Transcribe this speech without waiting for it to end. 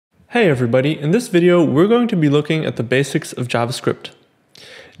Hey everybody, in this video we're going to be looking at the basics of JavaScript.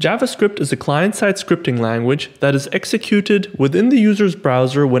 JavaScript is a client-side scripting language that is executed within the user's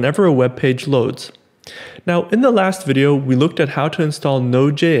browser whenever a web page loads. Now, in the last video we looked at how to install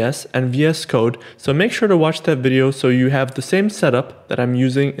Node.js and VS Code, so make sure to watch that video so you have the same setup that I'm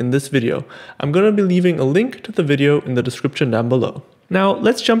using in this video. I'm going to be leaving a link to the video in the description down below. Now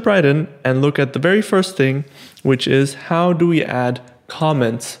let's jump right in and look at the very first thing, which is how do we add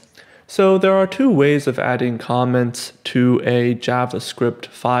comments. So there are two ways of adding comments to a JavaScript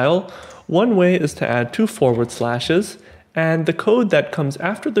file. One way is to add 2 forward slashes, and the code that comes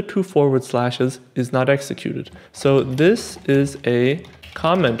after the 2 forward slashes is not executed. So this is a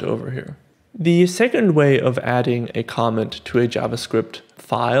comment over here. The second way of adding a comment to a JavaScript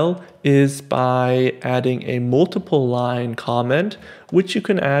file is by adding a multiple line comment, which you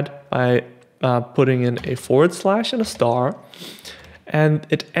can add by putting in a forward slash and a star. And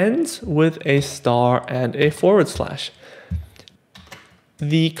it ends with a star and a forward slash.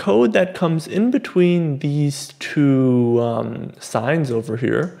 The code that comes in between these two signs over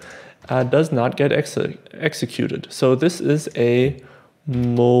here does not get executed. So this is a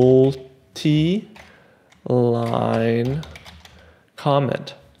multi-line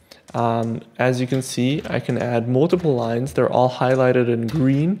comment. As you can see, I can add multiple lines. They're all highlighted in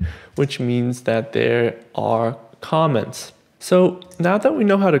green, which means that there are comments. So now that we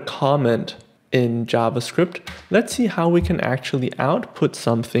know how to comment in JavaScript, let's see how we can actually output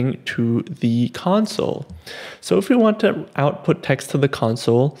something to the console. So if we want to output text to the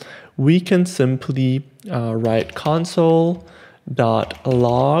console, we can simply write console.log,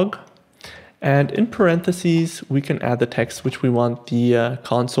 and in parentheses, we can add the text which we want the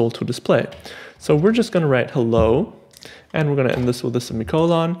console to display. So we're just going to write hello, and we're going to end this with a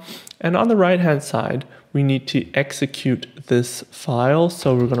semicolon. And on the right-hand side, we need to execute this file.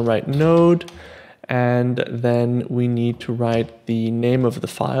 So we're going to write node, and then we need to write the name of the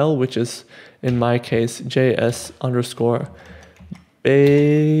file, which is, in my case,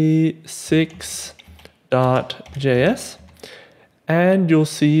 js_basics.js. And you'll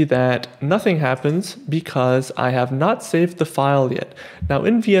see that nothing happens because I have not saved the file yet. Now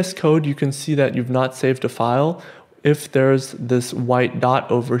in VS Code, you can see that you've not saved a file if there's this white dot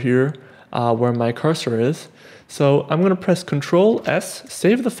over here where my cursor is. So I'm going to press Control S,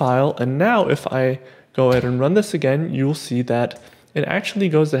 save the file, and now if I go ahead and run this again, you'll see that it actually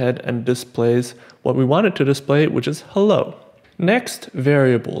goes ahead and displays what we want it to display, which is hello. Next,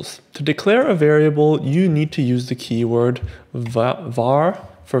 variables. To declare a variable, you need to use the keyword var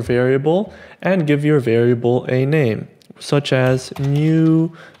for variable and give your variable a name, such as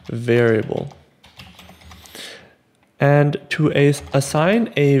new variable. And to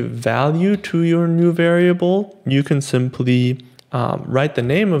assign a value to your new variable, you can simply write the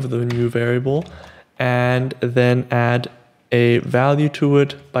name of the new variable and then add a value to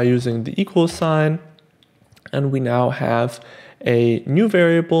it by using the equal sign. And we now have a new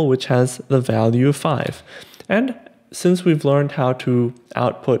variable which has the value of 5. And since we've learned how to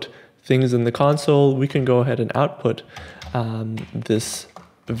output things in the console, we can go ahead and output this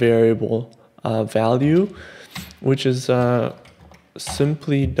variable value, which is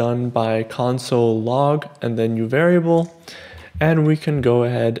simply done by console log and then new variable. And we can go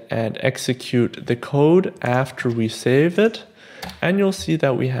ahead and execute the code after we save it. And you'll see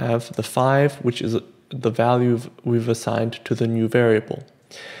that we have the 5, which is the value we've assigned to the new variable.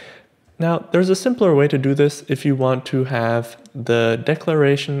 Now, there's a simpler way to do this if you want to have the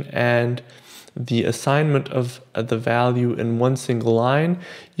declaration and the assignment of the value in one single line.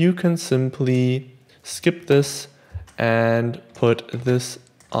 You can simply skip this and put this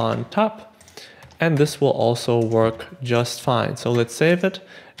on top, and this will also work just fine. So let's save it,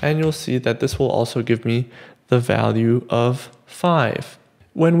 and you'll see that this will also give me the value of 5.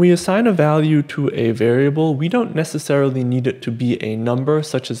 When we assign a value to a variable, we don't necessarily need it to be a number,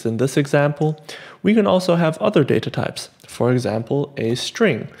 such as in this example. We can also have other data types, for example, a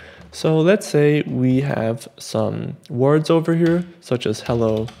string. So let's say we have some words over here, such as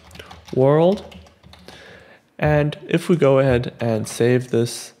hello world. And if we go ahead and save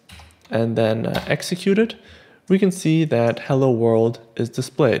this and then execute it, we can see that hello world is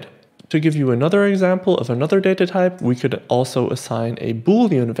displayed. To give you another example of another data type, we could also assign a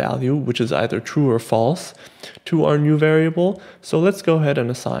Boolean value, which is either true or false, to our new variable. So let's go ahead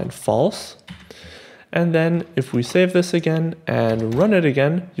and assign false. And then if we save this again and run it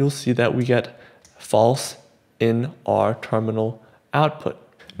again, you'll see that we get false in our terminal output.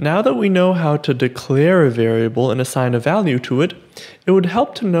 Now that we know how to declare a variable and assign a value to it, it would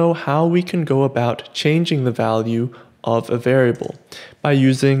help to know how we can go about changing the value of a variable by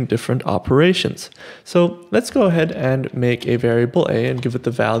using different operations. So let's go ahead and make a variable a and give it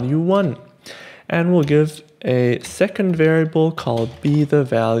the value 1. And we'll give a second variable called b the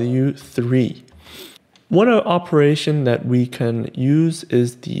value 3. One operation that we can use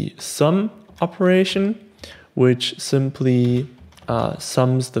is the sum operation, which simply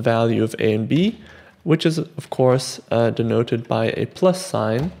sums the value of a and b, which is of course denoted by a plus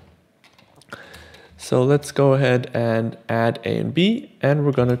sign. So let's go ahead and add a and b, and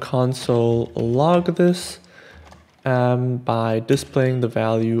we're going to console log this by displaying the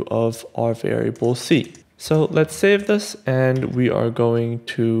value of our variable c. So let's save this, and we are going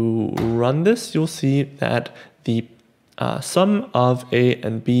to run this. You'll see that the sum of a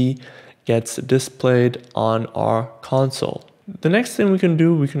and b gets displayed on our console. The next thing we can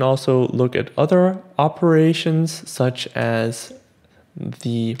do, we can also look at other operations such as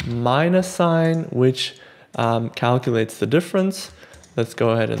the minus sign, which calculates the difference. Let's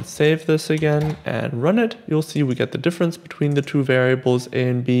go ahead and save this again and run it. You'll see we get the difference between the two variables a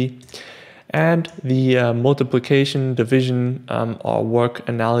and b. And the multiplication, division all work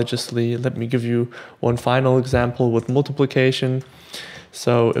analogously. Let me give you one final example with multiplication.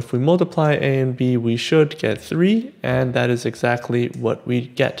 So if we multiply a and b, we should get 3, and that is exactly what we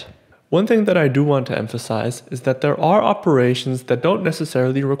get. One thing that I do want to emphasize is that there are operations that don't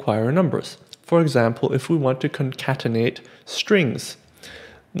necessarily require numbers. For example, if we want to concatenate strings.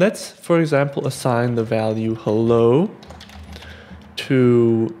 Let's, for example, assign the value hello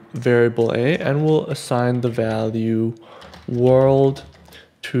to variable a, and we'll assign the value world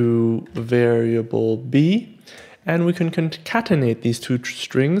to variable b, and we can concatenate these two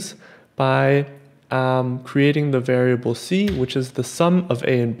strings by creating the variable c, which is the sum of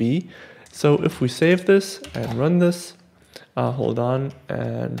a and b. So if we save this and run this, hold on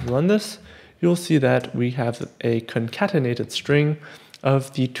and run this, you'll see that we have a concatenated string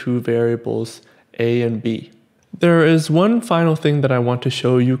of the two variables a and b. There is one final thing that I want to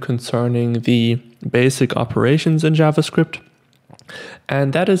show you concerning the basic operations in JavaScript,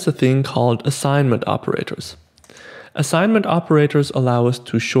 and that is a thing called assignment operators. Assignment operators allow us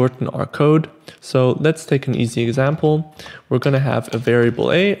to shorten our code. So let's take an easy example. We're going to have a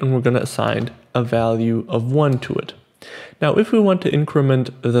variable a, and we're going to assign a value of 1 to it. Now, if we want to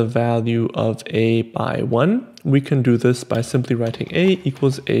increment the value of a by 1, we can do this by simply writing a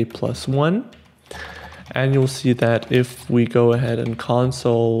equals a plus 1. And you'll see that if we go ahead and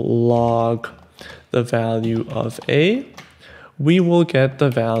console log the value of a, we will get the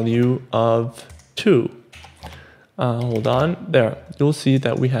value of 2. Hold on, there. You'll see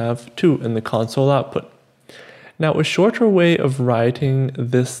that we have 2 in the console output. Now, a shorter way of writing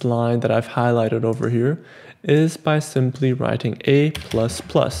this line that I've highlighted over here is by simply writing a plus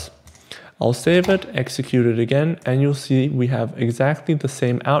plus. I'll save it, execute it again, and you'll see we have exactly the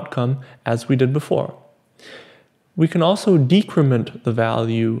same outcome as we did before. We can also decrement the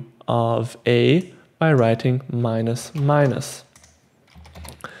value of a by writing minus minus.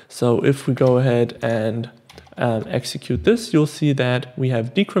 So if we go ahead and execute this, you'll see that we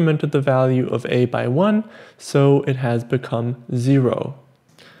have decremented the value of a by 1, so it has become 0.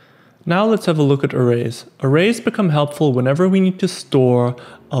 Now let's have a look at arrays. Arrays become helpful whenever we need to store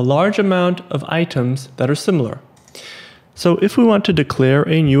a large amount of items that are similar. So if we want to declare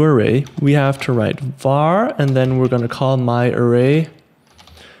a new array, we have to write var, and then we're going to call my array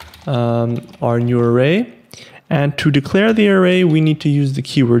our new array. And to declare the array, we need to use the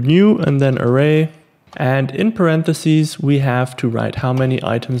keyword new and then array. And in parentheses, we have to write how many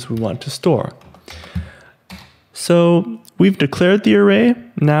items we want to store. So we've declared the array.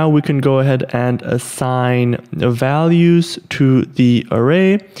 Now we can go ahead and assign the values to the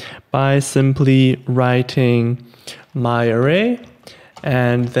array by simply writing my array,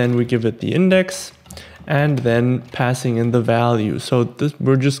 and then we give it the index, and then passing in the value. So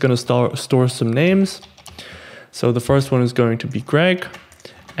we're just going to store some names. So the first one is going to be Greg,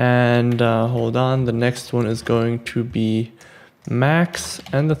 and hold on, the next one is going to be Max,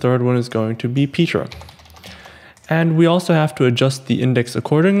 and the third one is going to be Peter. And we also have to adjust the index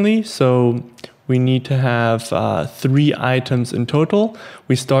accordingly. So we need to have 3 items in total.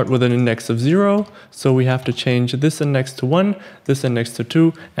 We start with an index of 0, so we have to change this index to 1, this index to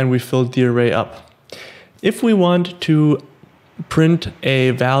 2, and we filled the array up. If we want to print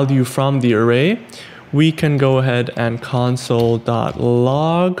a value from the array, we can go ahead and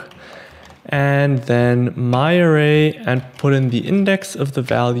console.log and then my array and put in the index of the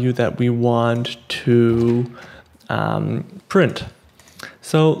value that we want to print.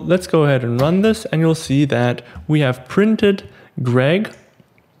 So let's go ahead and run this, and you'll see that we have printed Greg,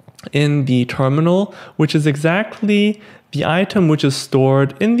 in the terminal, which is exactly the item which is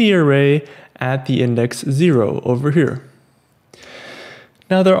stored in the array at the index 0 over here.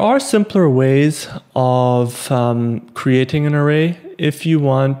 Now there are simpler ways of creating an array. If you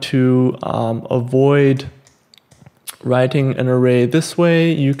want to avoid writing an array this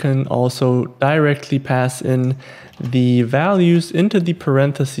way, you can also directly pass in the values into the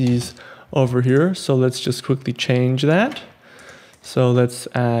parentheses over here. So let's just quickly change that. So let's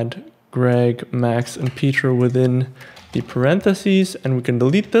add Greg, Max, and Peter within the parentheses, and we can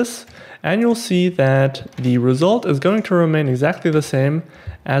delete this. And you'll see that the result is going to remain exactly the same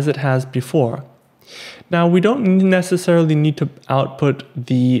as it has before. Now, we don't necessarily need to output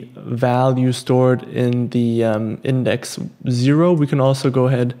the value stored in the index 0. We can also go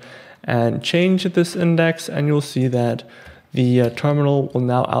ahead and change this index, and you'll see that the terminal will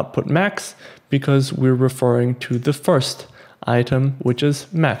now output max because we're referring to the first item, which is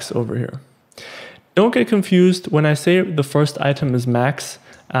max over here. Don't get confused. When I say the first item is max,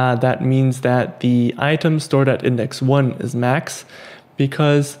 that means that the item stored at index 1 is max,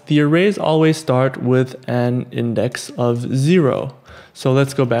 because the arrays always start with an index of 0. So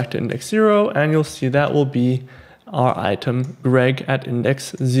let's go back to index 0, and you'll see that will be our item Greg at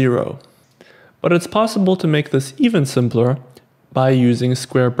index 0. But it's possible to make this even simpler by using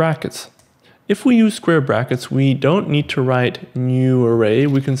square brackets. If we use square brackets, we don't need to write new array.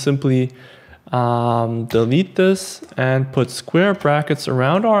 We can simply delete this and put square brackets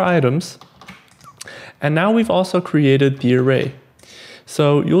around our items. And now we've also created the array.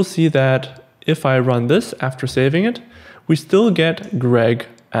 So you'll see that if I run this after saving it, we still get Greg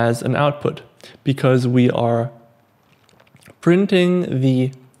as an output because we are printing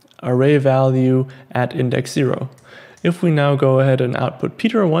the array value at index 0. If we now go ahead and output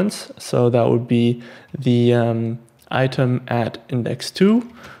Peter once, so that would be the item at index 2,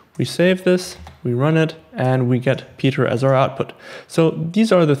 we save this, we run it, and we get Peter as our output. So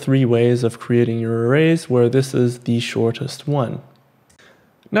these are the 3 ways of creating your arrays, where this is the shortest one.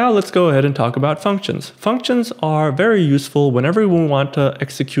 Now let's go ahead and talk about functions. Functions are very useful whenever we want to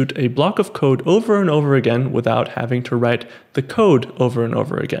execute a block of code over and over again without having to write the code over and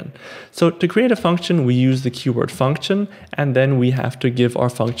over again. So to create a function, we use the keyword function, and then we have to give our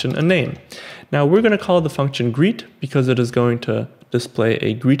function a name. Now we're going to call the function greet because it is going to display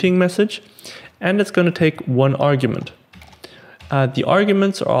a greeting message, and it's going to take 1 argument. The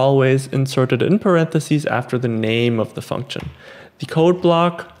arguments are always inserted in parentheses after the name of the function. The code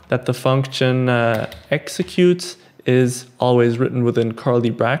block that the function executes is always written within curly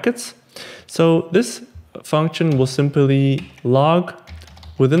brackets. So this function will simply log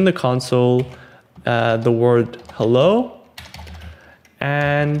within the console the word hello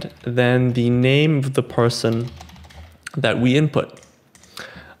and then the name of the person that we input.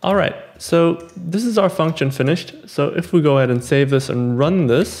 All right, so this is our function finished. So if we go ahead and save this and run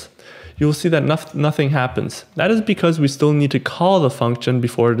this, you'll see that nothing happens. That is because we still need to call the function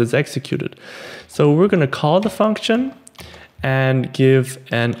before it is executed. So we're going to call the function and give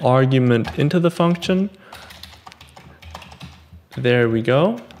an argument into the function. There we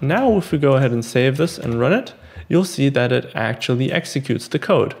go. Now if we go ahead and save this and run it, you'll see that it actually executes the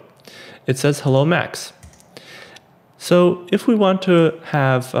code. It says hello Max. So if we want to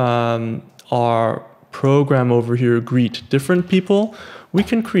have our program over here greet different people, we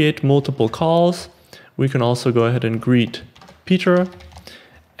can create multiple calls. We can also go ahead and greet Peter,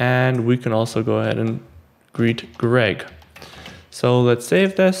 and we can also go ahead and greet Greg. So let's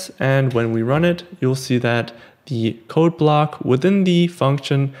save this, and when we run it, you'll see that the code block within the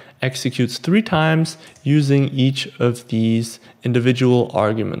function executes 3 times using each of these individual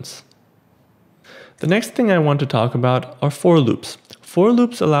arguments. The next thing I want to talk about are for loops. For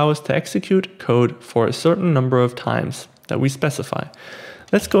loops allow us to execute code for a certain number of times that we specify.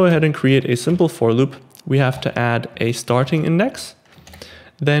 Let's go ahead and create a simple for loop. We have to add a starting index.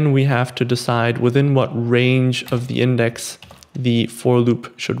 Then we have to decide within what range of the index the for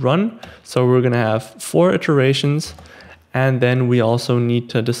loop should run. So we're going to have 4 iterations, and then we also need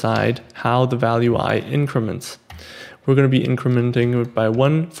to decide how the value I increments. We're going to be incrementing it by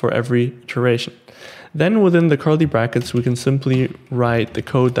 1 for every iteration. Then within the curly brackets, we can simply write the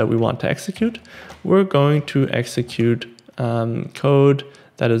code that we want to execute. We're going to execute code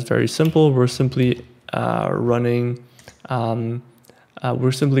that is very simple. We're simply we're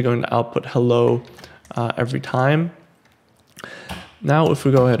simply going to output hello every time. Now, if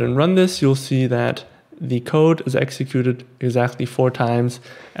we go ahead and run this, you'll see that the code is executed exactly 4 times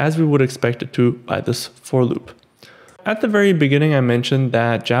as we would expect it to by this for loop. At the very beginning, I mentioned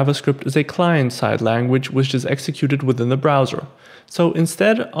that JavaScript is a client-side language which is executed within the browser. So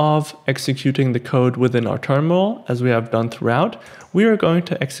instead of executing the code within our terminal, as we have done throughout, we are going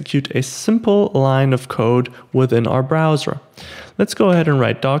to execute a simple line of code within our browser. Let's go ahead and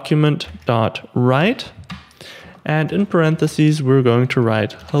write document.write, and in parentheses, we're going to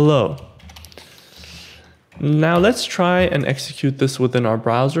write hello. Now let's try and execute this within our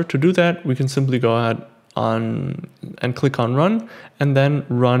browser. To do that, we can simply go ahead and click on run, and then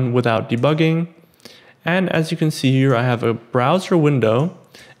run without debugging. And as you can see here, I have a browser window,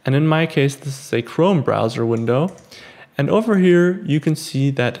 and in my case, this is a Chrome browser window. And over here, you can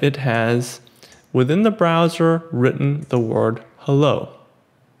see that it has, within the browser, written the word hello.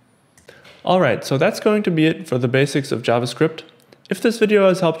 All right, so that's going to be it for the basics of JavaScript. If this video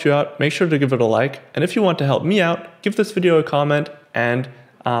has helped you out, make sure to give it a like. And if you want to help me out, give this video a comment and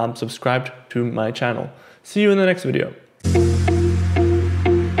subscribe to my channel. See you in the next video.